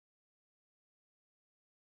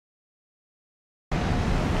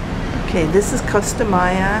Okay, this is Costa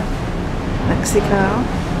Maya, Mexico.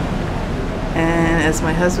 And as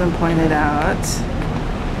my husband pointed out,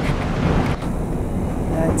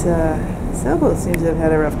 that sailboat seems to have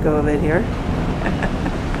had a rough go of it here. I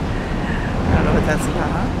don't know what that's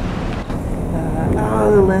about.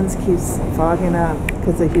 Oh, the lens keeps fogging up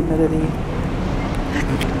because of humidity.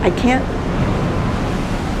 I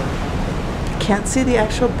can't see the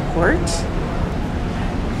actual port.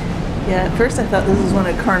 Yeah, at first I thought this was one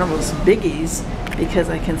of Carnival's biggies because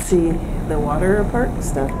I can see the water park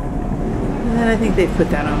stuff. And then I think they've put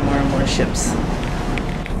that on more and more ships.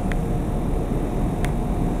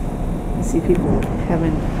 I see people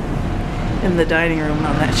having in the dining room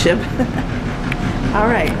on that ship.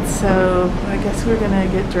 Alright, so I guess we're gonna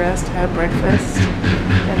get dressed, have breakfast,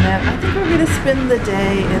 and then I think we're gonna spend the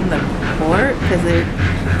day in the port because they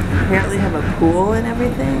apparently have a pool and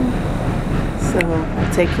everything. So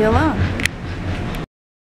I'll take you along.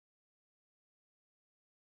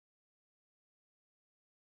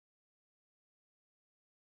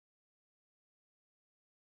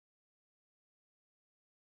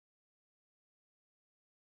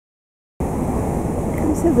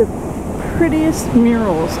 These are the prettiest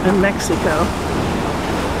murals in Mexico.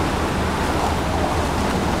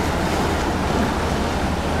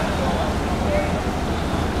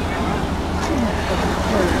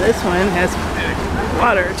 This one has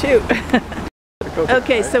water too.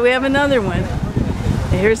 Okay, so we have another one.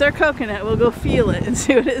 Here's our coconut. We'll go feel it and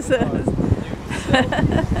see what it says.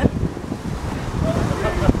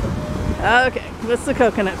 Okay, what's the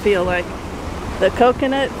coconut feel like? The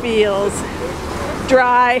coconut feels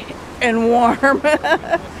dry and warm.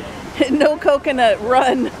 No coconut,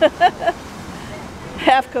 run.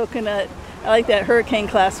 Half coconut. I like that hurricane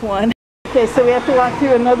class one. Okay, so we have to walk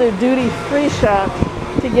through another duty-free shop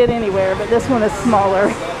to get anywhere, but this one is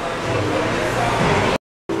smaller.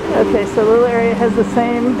 Okay, so little area has the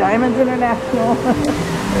same Diamonds International.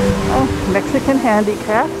 Oh, Mexican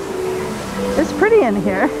handicrafts. It's pretty in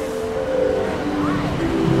here.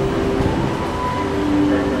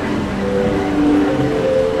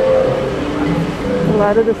 A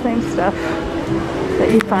lot of the same stuff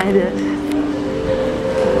that you find at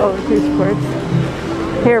cruise ports.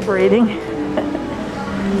 Hair braiding.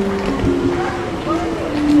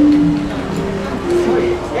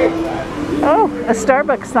 Oh, a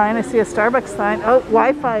Starbucks sign. I see a Starbucks sign. Oh,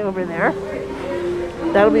 Wi-Fi over there.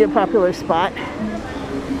 That'll be a popular spot.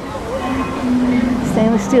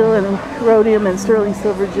 Stainless steel and rhodium and sterling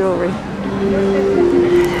silver jewelry.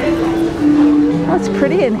 Oh, it's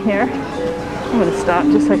pretty in here. I'm going to stop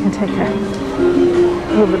just so I can take a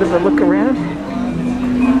little bit of a look around.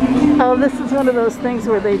 Oh, this is one of those things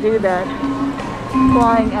where they do that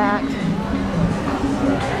flying act.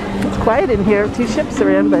 It's quiet in here. 2 ships are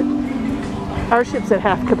in, but our ship's at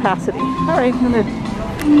half capacity. Alright, I'm going to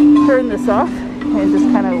turn this off and just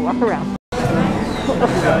kind of walk around.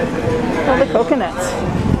 All the coconuts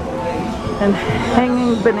and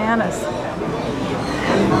hanging bananas.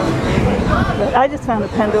 But I just found a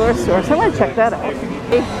Pandora store, so I'm going to check that out.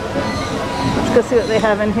 Okay. Let's go see what they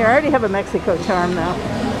have in here. I already have a Mexico charm now.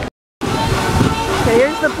 Okay,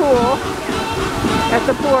 here's the pool at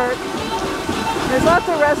the port. There's lots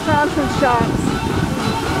of restaurants and shops.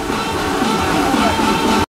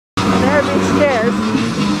 And there are these stairs.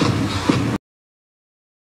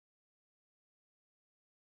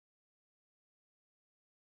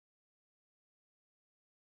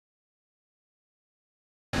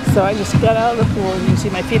 So I just got out of the pool and you see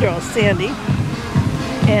my feet are all sandy.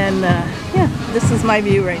 And yeah, this is my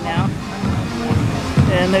view right now.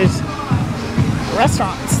 And there's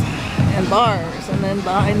restaurants and bars, and then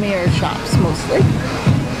behind me are shops mostly.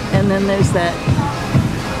 And then there's that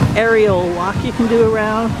aerial walk you can do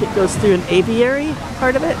around. It goes through an aviary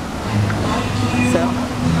part of it. So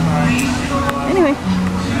anyway,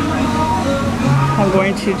 I'm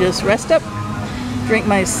going to just rest up, drink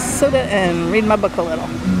my soda, and read my book a little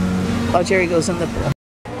while Jerry goes in the pool.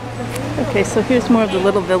 Okay, so here's more of the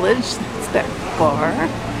little village. It's that bar.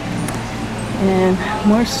 And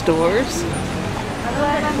more stores.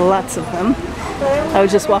 Lots of them. I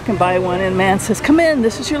was just walking by one and a man says, "Come in,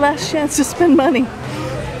 this is your last chance to spend money."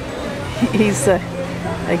 He's, I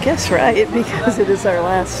guess, right, because it is our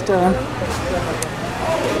last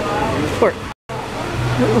port.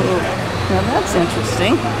 Ooh, now that's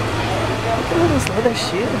interesting. Look at all those leather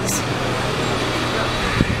shoes.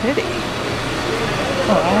 Pretty.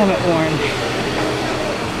 Oh, I haven't worn.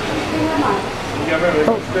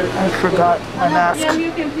 Oh, I forgot my mask. I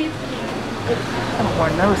haven't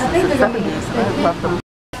worn those since the 70s. I love them.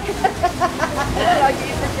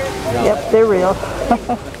 Yep, they're real.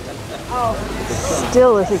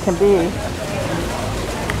 Still as it can be.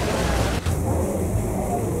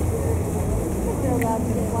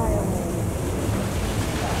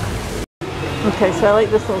 Okay, so I like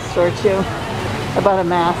this little store too, about a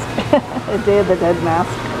mask, a Day of the Dead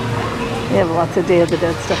mask. We have lots of Day of the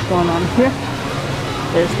Dead stuff going on here.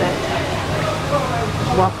 There's that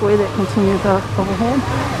walkway that continues up overhead.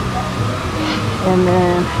 And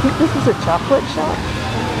then, I think this is a chocolate shop.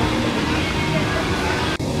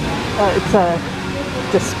 It's a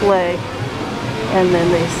display, and then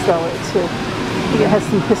they sell it too. It has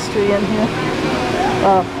some history in here.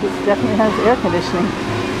 It definitely has air conditioning.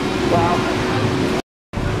 Wow.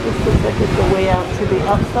 This looks like it's a way out to the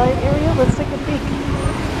outside area. Let's take a peek.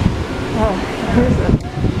 Here's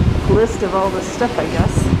a list of all the stuff, I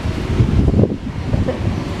guess.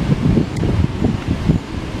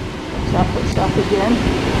 Chocolate shop again.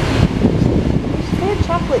 They had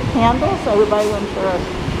chocolate candles. I would buy one for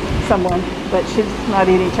someone, but she's not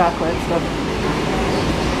eating chocolate, so.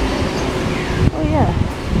 Oh yeah.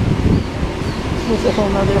 There's a whole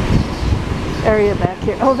nother area back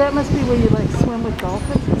here. Oh, that must be where you like swim with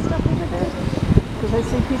dolphins and stuff over there. Because I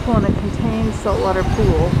see people in a contained saltwater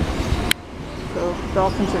pool. So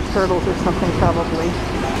dolphins or turtles or something probably.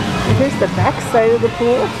 And here's the back side of the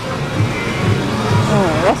pool. A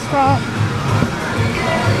restaurant.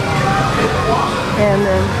 And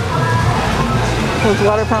then those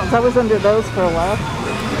water fountains. I was under those for a while.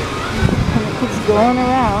 And it keeps going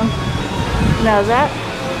around. Now that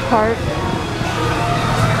part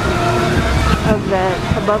of that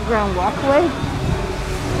above ground walkway,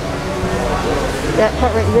 that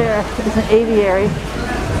part right there is an aviary.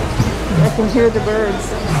 I can hear the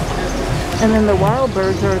birds. And then the wild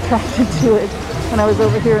birds are attracted to it. When I was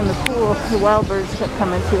over here in the pool, the wild birds kept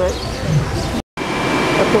coming to it.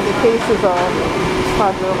 Okay, the case is all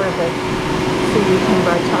fogged over, but so you can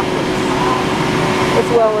buy chocolates. As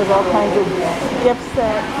well as all kinds of gift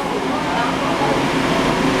sets.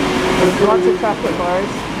 There's lots of chocolate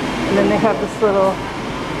bars. And then they have this little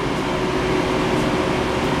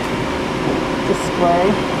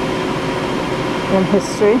display in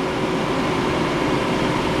history.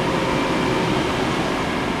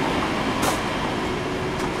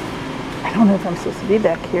 I don't know if I'm supposed to be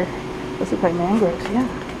back here. Those look like mangroves, yeah.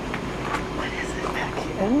 What is it back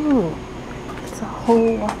here? Oh, it's a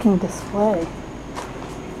whole walking display.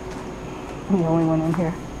 I'm the only one in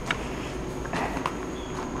here.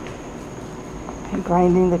 And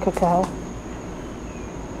grinding the cacao.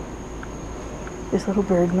 There's little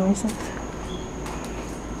bird noises.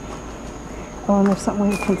 Oh, and there's something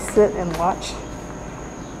where you can sit and watch.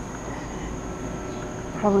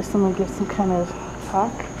 Probably someone gives some kind of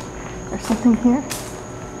talk or something here.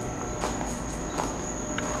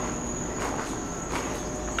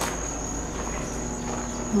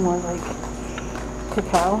 More like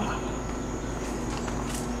cacao.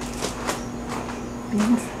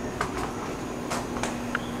 Beans.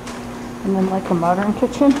 And then like a modern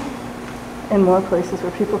kitchen. And more places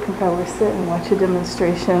where people can probably sit and watch a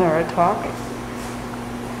demonstration or a talk.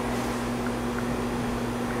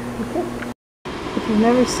 Okay. If you've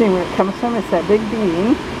never seen where it comes from, it's that big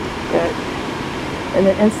bean. And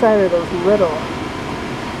then inside are those little.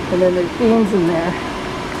 And then there's beans in there.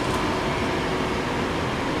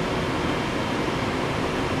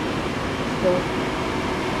 So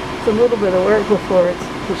it's a little bit of work before it's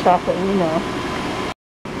the chocolate, you know.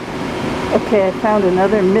 Okay, I found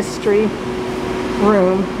another mystery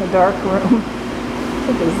room, a dark room. I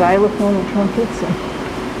think a xylophone and trumpets. And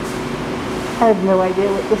I have no idea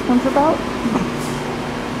what this one's about.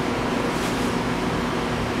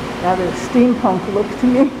 Rather steampunk look to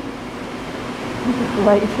me.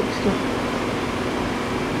 Light fixture.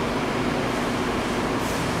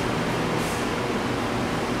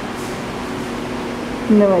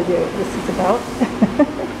 No idea what this is about.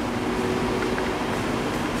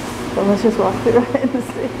 So let's just walk through it and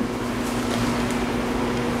see.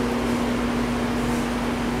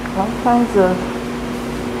 All kinds of,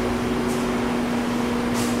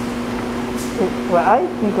 what I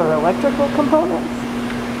think are electrical components.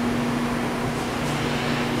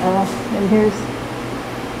 And here's,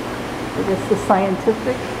 I guess, the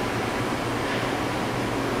scientific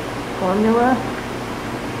formula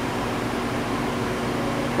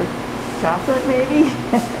for chocolate, maybe.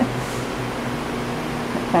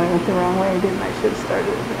 I kind of went the wrong way, didn't I? Should have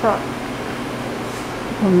started at the top.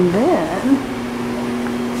 And then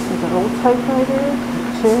there's an old typewriter,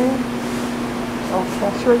 a chair, old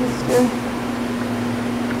cash register.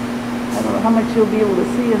 I don't know how much you'll be able to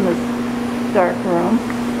see in this dark room.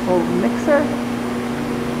 Old mixer.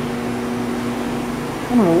 I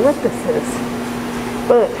don't know what this is.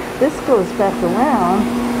 But this goes back around.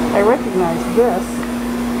 I recognize this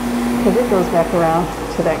because it goes back around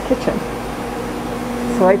to that kitchen.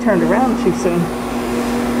 So I turned around too soon.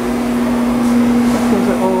 This is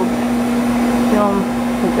an old film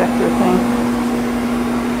projector thing.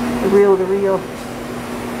 The reel to reel.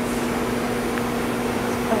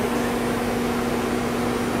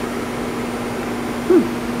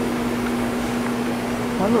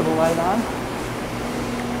 One little light on.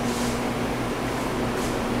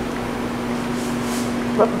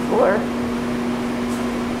 But before.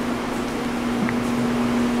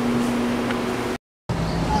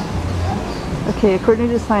 Okay, according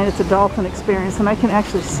to the sign, it's a dolphin experience, and I can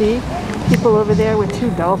actually see people over there with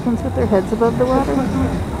two dolphins with their heads above the water.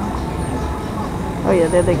 Oh yeah,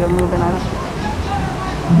 there they go moving. I don't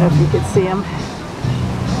know if you could see them.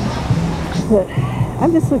 But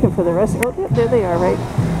I'm just looking for the rest. Oh, yeah, there they are, right?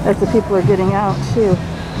 As the people are getting out, too.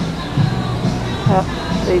 Oh,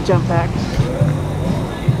 they jump back.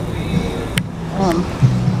 Do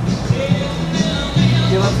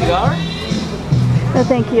you want a cigar? No,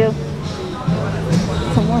 thank you.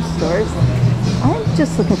 Some more stores. I'm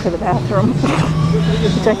just looking for the bathroom,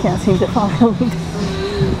 which I can't seem to find.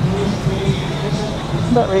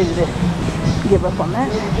 About ready to give up on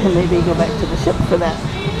that and maybe go back to the ship for that.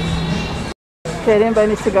 Okay, I didn't buy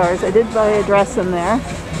any cigars. I did buy a dress in there,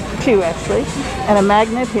 2 actually, and a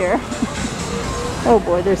magnet here. Oh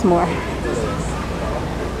boy, there's more.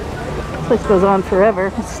 This place goes on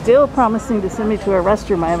forever. It's still promising to send me to a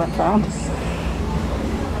restroom I haven't found.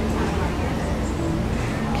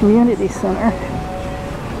 Community center.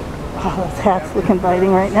 Oh, those hats look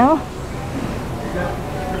inviting right now.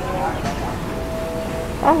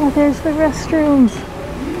 Oh, there's the restrooms.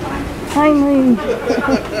 Finally.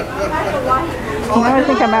 Now I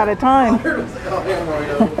think I'm out of time.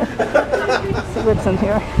 So what's in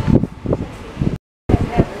here?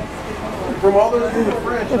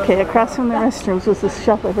 Okay, across from the restrooms was this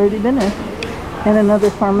shop I've already been in. And another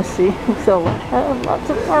pharmacy. So I have lots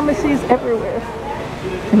of pharmacies everywhere.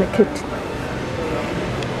 And it could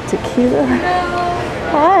tequila. Hello.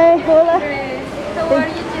 Hi, hola. How are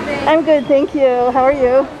you today? I'm good, thank you. How are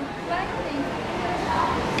you?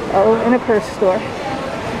 Oh, in a purse store.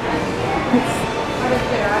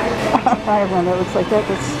 I have one that looks like that.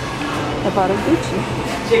 That's about a Gucci.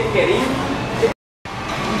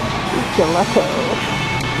 Gelato.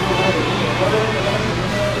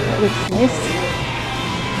 That looks nice.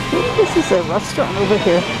 Maybe this is a restaurant over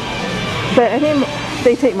here. But I think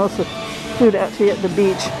they take most of the food out to eat at the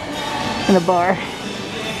beach in a bar.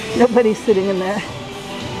 Nobody's sitting in there.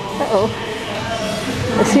 Uh-oh.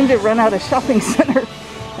 I seem to run out of shopping center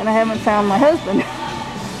and I haven't found my husband.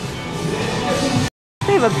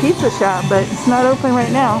 They have a pizza shop, but it's not open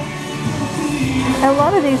right now. And a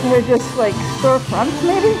lot of these are just like storefronts,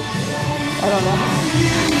 maybe? I don't know.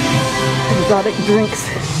 Exotic drinks.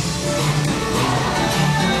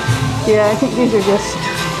 Yeah, I think these are just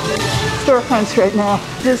storefronts right now.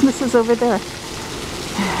 Business is over there.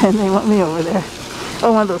 And they want me over there.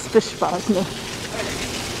 Oh, one of those fish spas. No.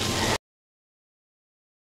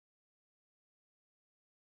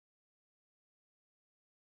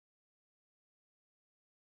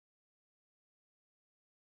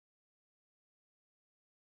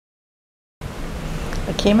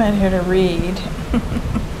 I came out here to read.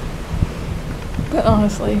 But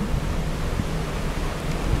honestly,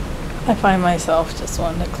 I find myself just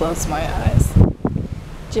wanting to close my eyes.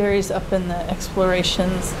 Jerry's up in the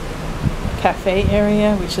Explorations Cafe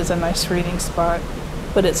area, which is a nice reading spot,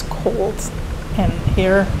 but it's cold. And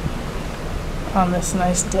here on this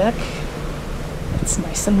nice deck, it's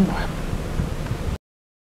nice and warm.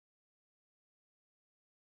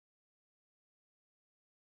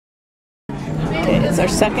 Okay, it's our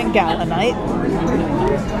second gala night.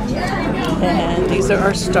 And these are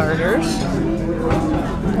our starters.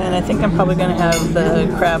 And I think I'm probably going to have the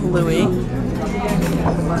crab louis.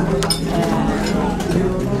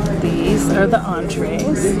 And these are the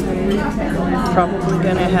entrees. Probably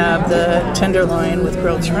going to have the tenderloin with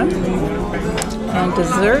grilled shrimp. And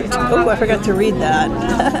dessert. Oh, I forgot to read that.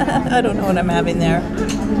 I don't know what I'm having there.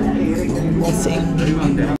 We'll see.